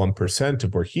 1%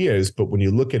 of where he is. But when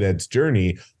you look at Ed's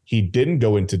journey, he didn't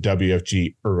go into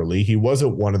WFG early. He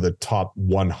wasn't one of the top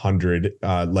 100,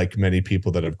 like many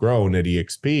people that have grown at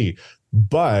eXp,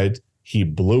 but he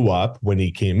blew up when he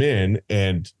came in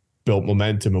and built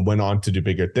momentum and went on to do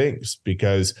bigger things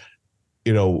because,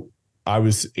 I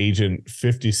was agent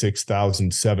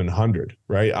 56,700,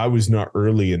 right? I was not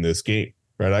early in this game.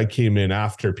 Right. I came in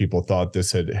after people thought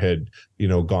this had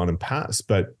gone and passed.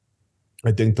 But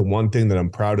I think the one thing that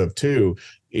I'm proud of too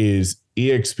is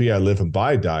eXp, I live and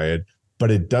die diet,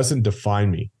 but it doesn't define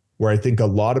me. Where I think a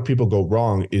lot of people go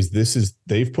wrong is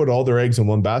they've put all their eggs in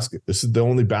one basket. This is the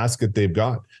only basket they've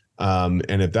got. And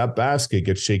if that basket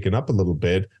gets shaken up a little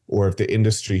bit, or if the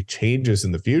industry changes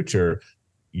in the future,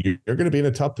 you're going to be in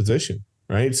a tough position.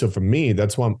 Right. So for me,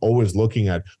 that's why I'm always looking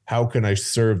at how can I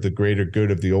serve the greater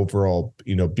good of the overall,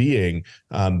 being,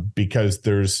 because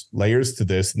there's layers to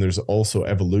this and there's also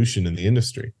evolution in the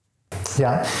industry.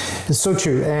 Yeah, it's so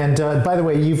true. And by the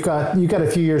way, you've got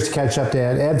a few years to catch up to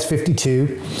Ed. Ed's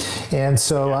 52. And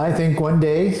so I think one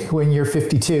day when you're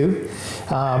 52,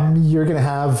 you're going to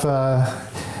have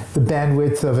the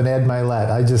bandwidth of an Ed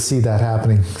Milet. I just see that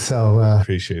happening. So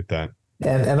appreciate that.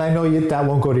 And I know that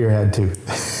won't go to your head too.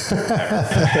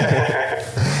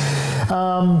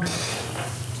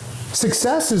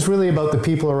 Success is really about the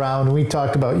people around. We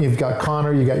talked about, you've got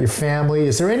Connor, you got your family.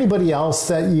 Is there anybody else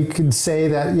that you could say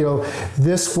that,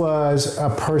 this was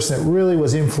a person that really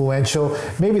was influential?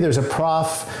 Maybe there's a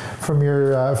prof from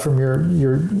your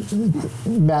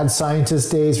mad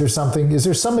scientist days or something. Is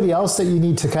there somebody else that you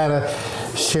need to kind of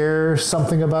share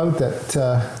something about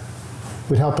that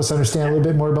would help us understand a little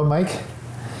bit more about Mike?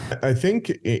 I think,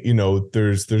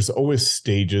 there's always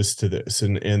stages to this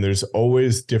and there's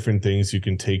always different things you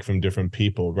can take from different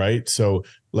people, right? So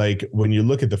like when you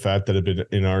look at the fact that I've been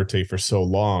in Arte for so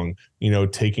long,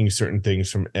 taking certain things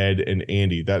from Ed and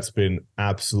Andy, that's been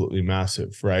absolutely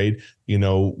massive, right?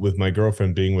 With my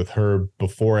girlfriend, being with her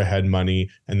before I had money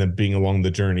and then being along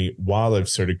the journey while I've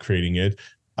started creating it.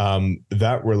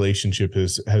 That relationship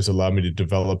has allowed me to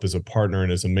develop as a partner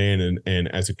and as a man and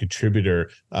as a contributor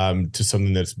to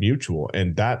something that's mutual.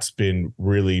 And that's been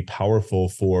really powerful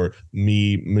for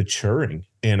me maturing.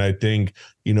 And I think,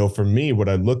 for me, what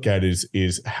I look at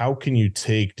is how can you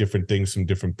take different things from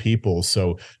different people?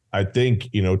 So I think,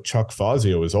 Chuck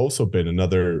Fazio has also been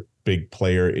another big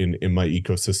player in my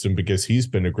ecosystem because he's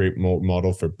been a great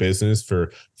model for business, for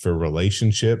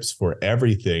relationships, for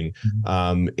everything.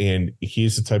 And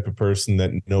he's the type of person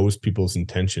that knows people's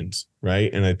intentions,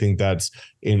 right? And I think that's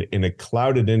in a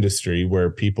clouded industry where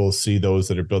people see those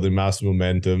that are building massive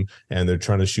momentum and they're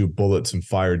trying to shoot bullets and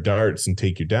fire darts and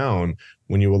take you down.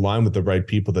 When you align with the right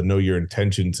people that know your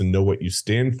intentions and know what you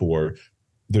stand for,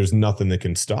 there's nothing that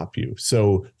can stop you.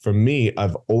 So for me,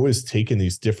 I've always taken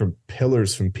these different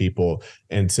pillars from people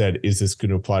and said, is this going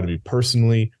to apply to me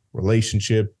personally,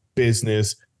 relationship,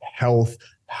 business, health?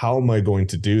 How am I going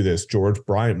to do this? George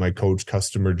Bryant, my coach,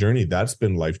 customer journey, that's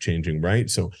been life-changing, right?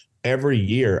 So every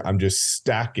year I'm just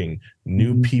stacking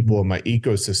new people in my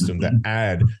ecosystem that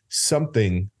add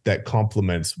something that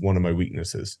complements one of my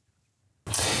weaknesses.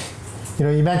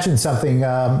 You mentioned something,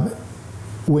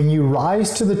 when you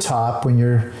rise to the top, when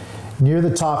you're near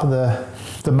the top of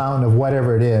the mountain of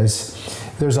whatever it is,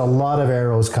 there's a lot of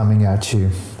arrows coming at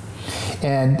you.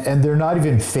 And they're not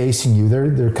even facing you.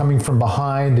 They're coming from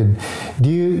behind. And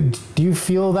do you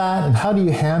feel that? And how do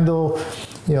you handle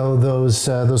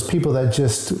those people that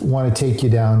just want to take you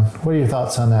down? What are your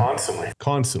thoughts on that?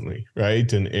 Constantly,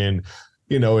 right? And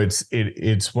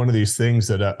it's one of these things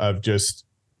that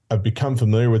I've become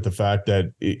familiar with the fact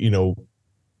that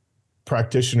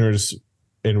practitioners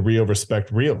in real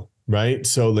respect real, right?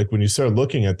 So like when you start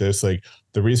looking at this, like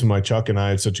the reason why Chuck and I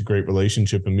have such a great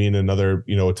relationship, and me and another,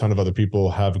 a ton of other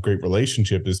people have a great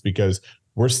relationship, is because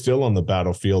we're still on the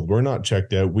battlefield. We're not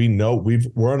checked out. We know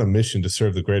we're on a mission to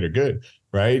serve the greater good,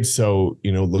 right? So,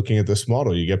 looking at this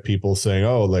model, you get people saying,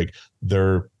 oh, like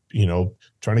they're,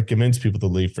 trying to convince people to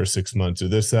leave for 6 months or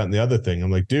this, that, and the other thing.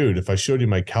 I'm like, dude, if I showed you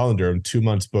my calendar, I'm 2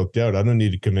 months booked out. I don't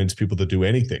need to convince people to do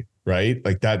anything, right?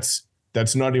 Like that's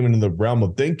not even in the realm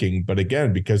of thinking. But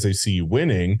again, because they see you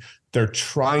winning, they're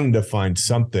trying to find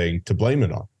something to blame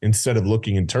it on instead of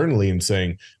looking internally and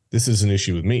saying, this is an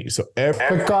issue with me. So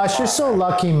but gosh, you're so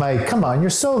lucky, Mike. Come on, you're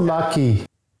so lucky.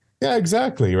 Yeah,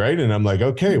 exactly. Right. And I'm like,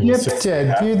 okay, well,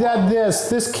 gifted. You had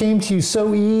this came to you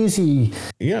so easy.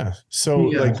 Yeah. So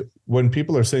like when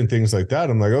people are saying things like that,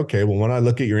 I'm like, okay, well, when I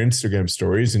look at your Instagram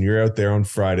stories and you're out there on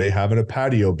Friday having a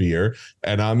patio beer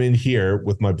and I'm in here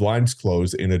with my blinds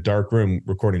closed in a dark room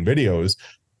recording videos,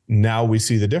 now we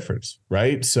see the difference.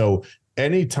 Right. So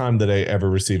anytime that I ever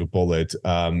receive a bullet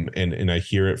and I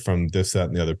hear it from this, that,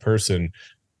 and the other person,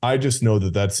 I just know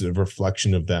that that's a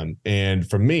reflection of them. And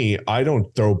for me, I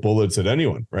don't throw bullets at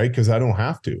anyone, right? Because I don't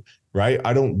have to, right?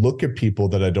 I don't look at people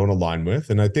that I don't align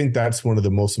with. And I think that's one of the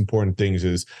most important things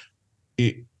is,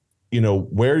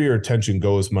 where your attention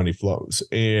goes, money flows,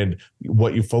 and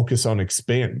what you focus on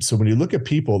expands. So when you look at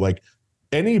people, like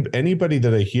anybody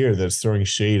that I hear that's throwing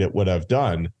shade at what I've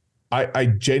done, I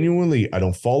genuinely, I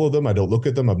don't follow them. I don't look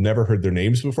at them. I've never heard their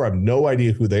names before. I have no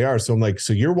idea who they are. So I'm like,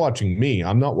 so you're watching me.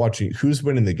 I'm not watching who's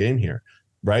winning the game here,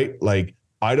 right? Like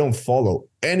I don't follow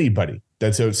anybody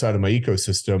that's outside of my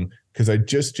ecosystem because I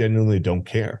just genuinely don't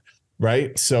care,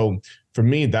 right? So for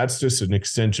me, that's just an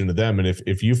extension of them. And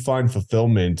if you find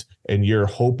fulfillment and your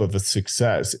hope of a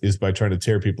success is by trying to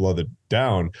tear people other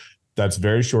down, that's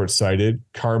very short-sighted.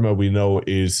 Karma, we know,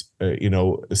 is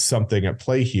something at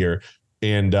play here.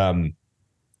 And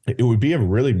it would be a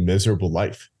really miserable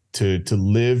life to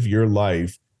live your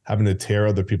life having to tear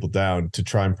other people down to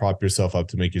try and prop yourself up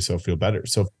to make yourself feel better.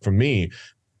 So for me,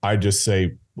 I just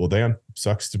say, well, damn,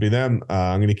 sucks to be them.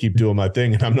 I'm going to keep doing my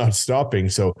thing and I'm not stopping.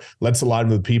 So let's align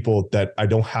with people that I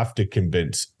don't have to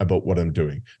convince about what I'm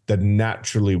doing, that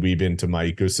naturally weave into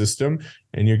my ecosystem,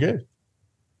 and you're good.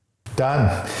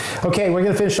 Done. Okay, we're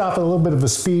going to finish off with a little bit of a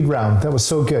speed round. That was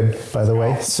so good, by the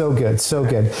way. So good, so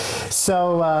good.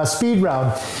 So speed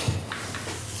round.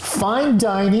 Fine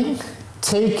dining,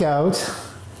 takeout,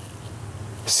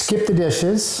 skip the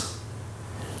dishes,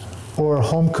 or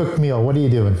home cooked meal. What are you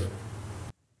doing?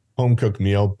 Home cooked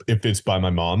meal if it's by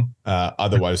my mom.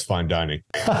 Otherwise, fine dining.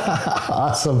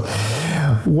 Awesome.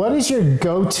 What is your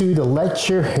go-to to let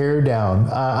your hair down?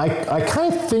 I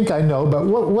kind of think I know, but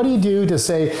what do you do to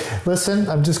say, listen,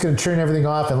 I'm just going to turn everything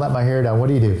off and let my hair down? What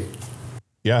do you do?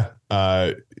 Yeah.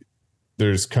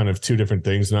 There's kind of two different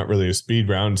things, not really a speed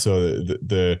round. So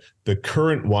the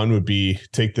current one would be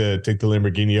take the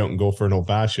Lamborghini out and go for an old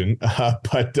fashioned.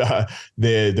 But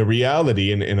the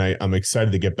reality, and I'm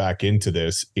excited to get back into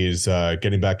this, is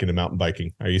getting back into mountain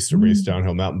biking. I used to race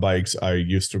downhill mountain bikes. I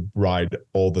used to ride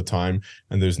all the time,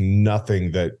 and there's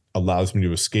nothing that allows me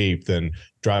to escape than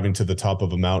driving to the top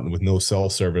of a mountain with no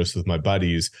cell service with my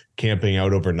buddies, camping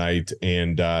out overnight,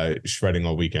 and shredding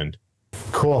all weekend.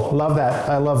 Cool. Love that.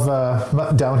 I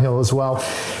love downhill as well.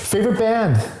 Favorite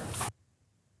band?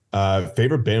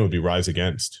 Favorite band would be Rise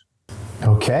Against.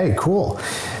 Okay, cool.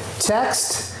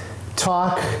 Text,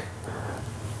 talk,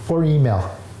 or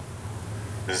email?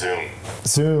 Zoom.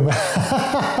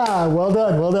 Well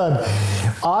done. Well done.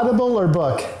 Audible or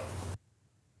book?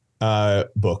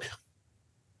 Book.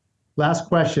 Last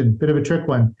question. Bit of a trick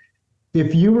one.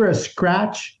 If you were a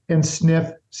scratch and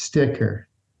sniff sticker,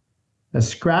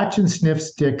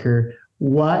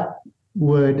 what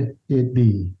would it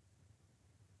be?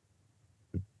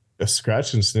 A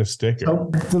scratch and sniff sticker.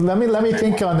 So let me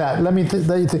think on that. Let me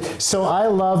think. So I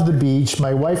love the beach.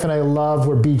 My wife and I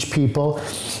we're beach people,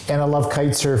 and I love kite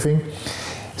surfing.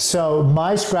 So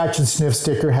my scratch and sniff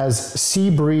sticker has sea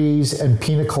breeze and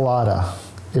pina colada.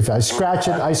 If I scratch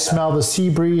it, I smell the sea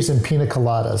breeze and pina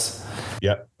coladas.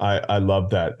 Yeah, I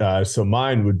love that. So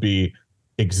mine would be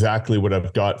exactly what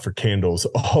I've got for candles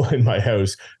all in my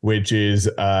house, which is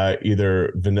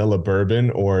either vanilla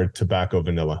bourbon or tobacco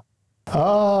vanilla.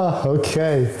 Oh,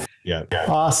 okay. Yeah.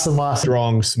 Awesome.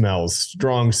 Strong smells,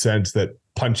 strong scents that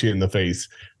punch you in the face.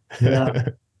 Yeah.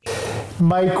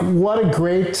 Mike, what a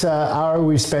great hour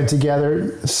we spent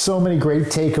together. So many great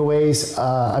takeaways.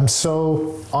 I'm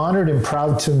so honored and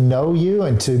proud to know you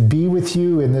and to be with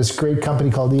you in this great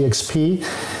company called eXp.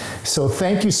 So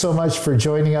thank you so much for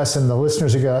joining us, and the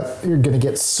listeners are going to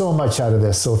get so much out of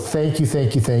this. So thank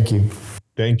you.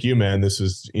 Thank you, man. This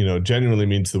is, genuinely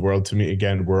means the world to me.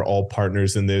 Again, we're all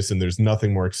partners in this, and there's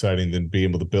nothing more exciting than being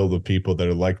able to build with people that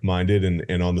are like-minded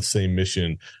and on the same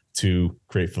mission to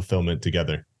create fulfillment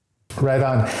together. Right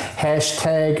on.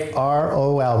 Hashtag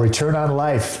ROL, return on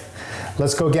life.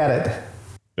 Let's go get it.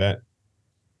 Bet.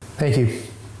 Thank you.